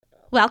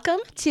Welcome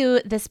to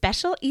the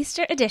special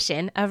Easter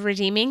edition of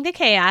Redeeming the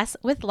Chaos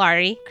with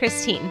Laurie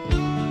Christine.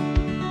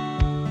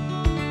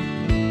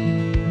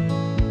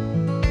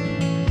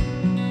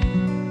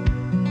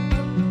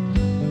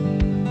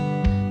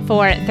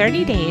 For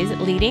 30 days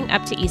leading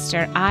up to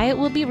Easter, I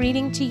will be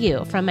reading to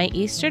you from my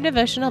Easter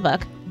devotional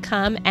book,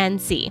 Come and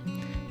See,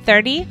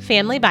 30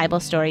 Family Bible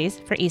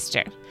Stories for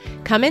Easter.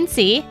 Come and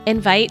See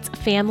invites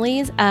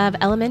families of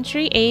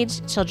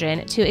elementary-aged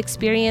children to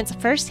experience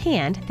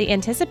firsthand the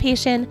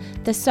anticipation,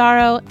 the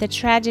sorrow, the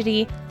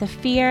tragedy, the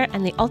fear,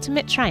 and the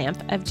ultimate triumph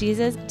of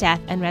Jesus' death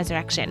and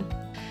resurrection.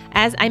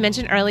 As I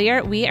mentioned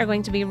earlier, we are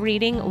going to be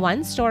reading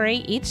one story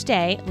each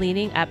day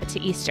leading up to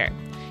Easter.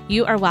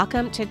 You are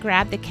welcome to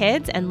grab the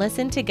kids and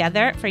listen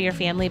together for your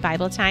family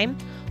Bible time.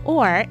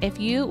 Or if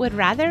you would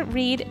rather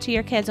read to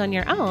your kids on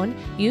your own,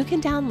 you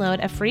can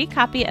download a free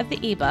copy of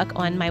the ebook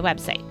on my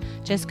website.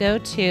 Just go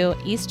to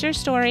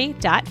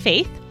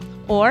easterstory.faith,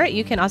 or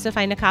you can also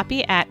find a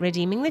copy at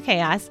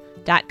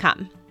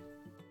redeemingthechaos.com.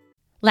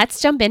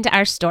 Let's jump into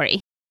our story.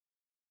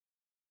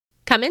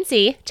 Come and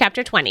See,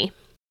 Chapter 20.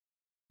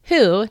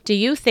 Who do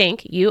you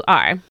think you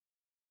are?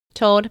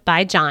 Told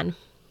by John.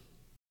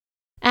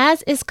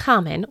 As is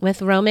common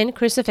with Roman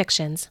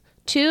crucifixions,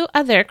 2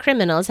 other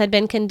criminals had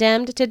been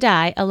condemned to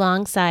die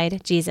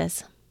alongside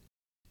Jesus.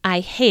 I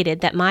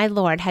hated that my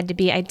Lord had to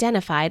be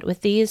identified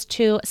with these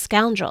 2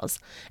 scoundrels,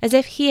 as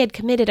if he had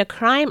committed a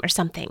crime or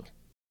something.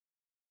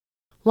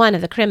 One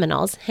of the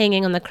criminals,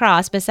 hanging on the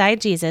cross beside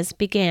Jesus,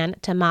 began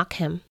to mock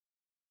him.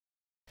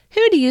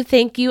 Who do you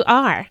think you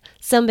are?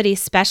 Somebody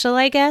special,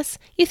 I guess?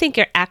 You think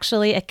you're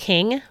actually a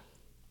king?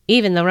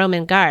 Even the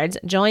Roman guards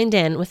joined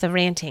in with the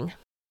ranting.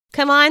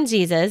 Come on,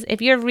 Jesus,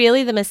 if you're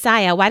really the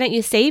Messiah, why don't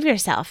you save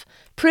yourself?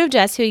 Prove to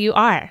us who you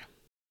are.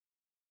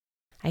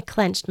 I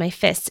clenched my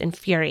fists in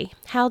fury.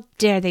 How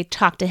dare they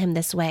talk to him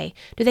this way?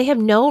 Do they have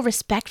no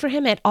respect for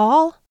him at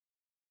all?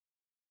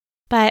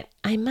 But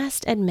I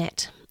must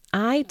admit,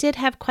 I did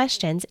have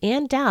questions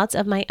and doubts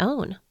of my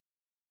own.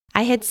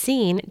 I had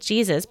seen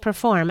Jesus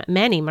perform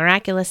many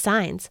miraculous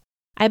signs.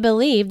 I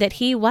believed that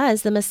he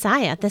was the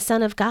Messiah, the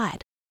Son of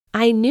God.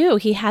 I knew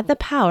he had the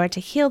power to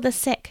heal the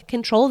sick,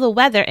 control the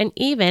weather, and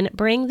even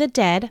bring the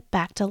dead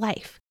back to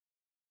life.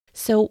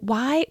 So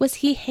why was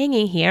he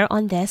hanging here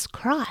on this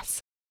cross?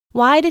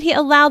 Why did he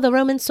allow the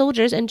Roman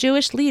soldiers and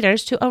Jewish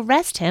leaders to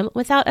arrest him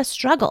without a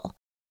struggle?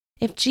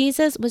 If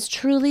Jesus was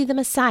truly the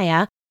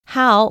Messiah,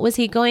 how was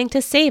he going to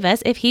save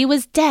us if he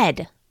was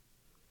dead?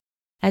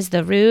 As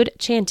the rude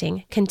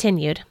chanting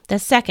continued, the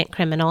second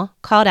criminal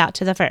called out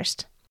to the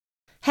first.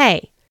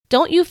 Hey,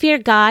 don't you fear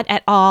God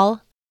at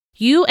all?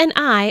 You and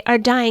I are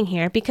dying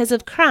here because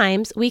of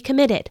crimes we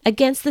committed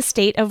against the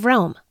state of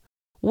Rome.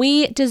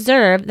 We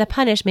deserve the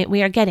punishment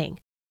we are getting.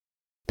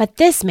 But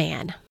this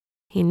man,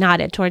 he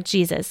nodded toward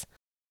Jesus,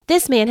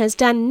 this man has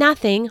done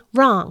nothing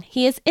wrong.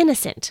 He is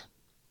innocent.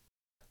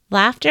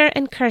 Laughter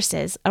and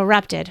curses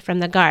erupted from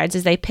the guards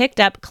as they picked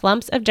up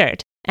clumps of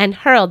dirt and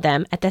hurled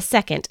them at the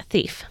second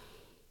thief.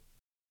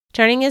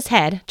 Turning his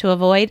head to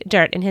avoid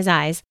dirt in his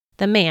eyes,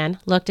 the man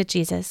looked at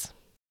Jesus.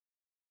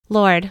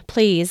 Lord,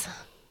 please.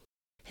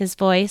 His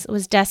voice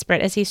was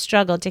desperate as he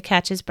struggled to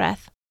catch his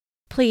breath.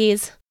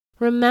 Please,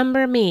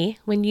 remember me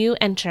when you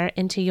enter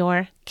into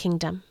your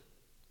kingdom.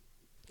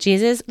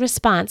 Jesus'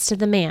 response to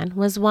the man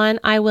was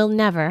one I will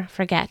never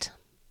forget.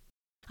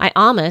 I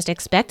almost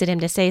expected him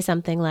to say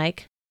something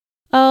like,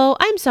 Oh,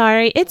 I'm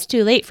sorry, it's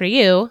too late for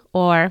you,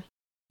 or,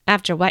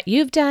 after what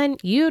you've done,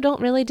 you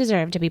don't really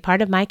deserve to be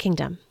part of my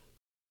kingdom.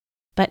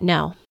 But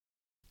no,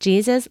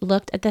 Jesus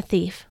looked at the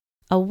thief,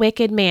 a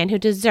wicked man who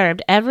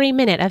deserved every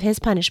minute of his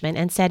punishment,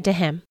 and said to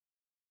him,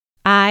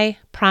 I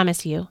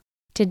promise you,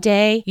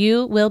 today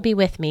you will be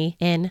with me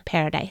in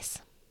paradise.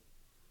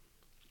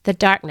 The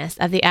darkness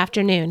of the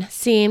afternoon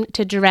seemed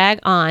to drag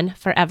on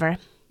forever.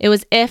 It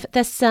was as if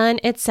the sun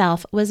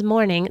itself was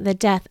mourning the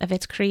death of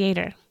its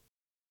creator.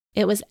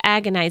 It was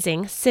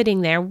agonizing,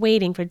 sitting there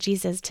waiting for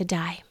Jesus to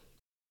die.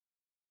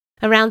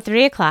 Around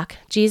 3 o'clock,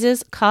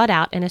 Jesus called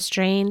out in a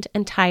strained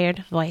and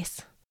tired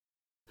voice,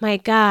 my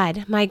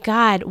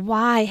God,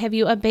 why have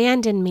you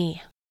abandoned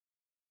me?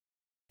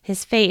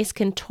 His face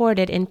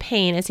contorted in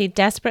pain as he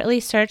desperately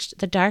searched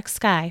the dark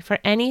sky for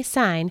any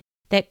sign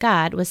that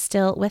God was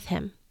still with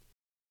him.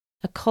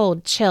 A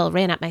cold chill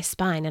ran up my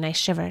spine and I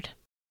shivered.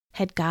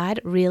 Had God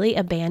really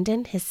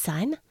abandoned his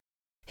son?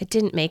 It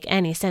didn't make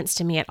any sense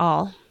to me at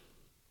all.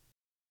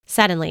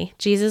 Suddenly,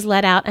 Jesus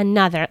let out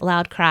another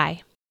loud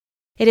cry.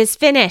 It is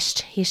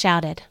finished, he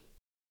shouted.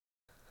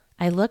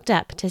 I looked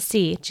up to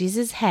see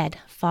Jesus' head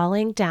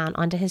falling down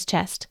onto his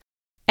chest,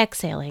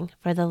 exhaling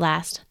for the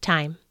last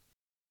time.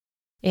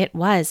 It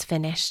was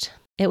finished.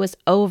 It was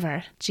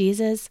over.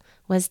 Jesus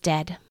was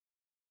dead.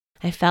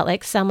 I felt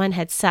like someone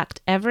had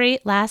sucked every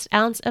last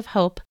ounce of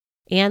hope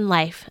and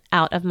life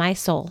out of my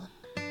soul.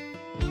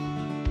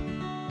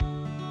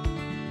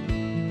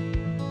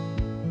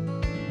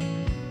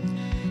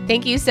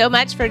 Thank you so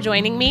much for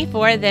joining me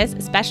for this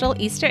special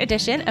Easter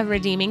edition of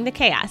Redeeming the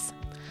Chaos.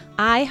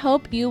 I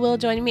hope you will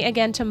join me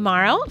again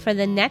tomorrow for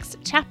the next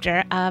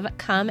chapter of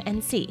Come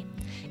and See.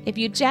 If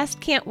you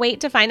just can't wait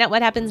to find out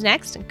what happens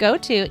next, go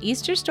to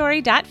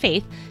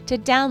easterstory.faith to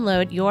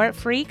download your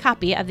free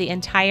copy of the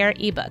entire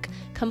ebook,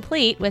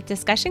 complete with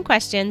discussion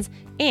questions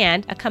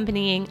and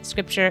accompanying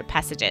scripture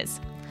passages.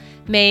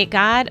 May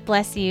God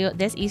bless you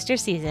this Easter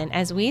season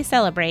as we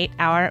celebrate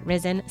our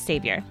risen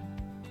Savior.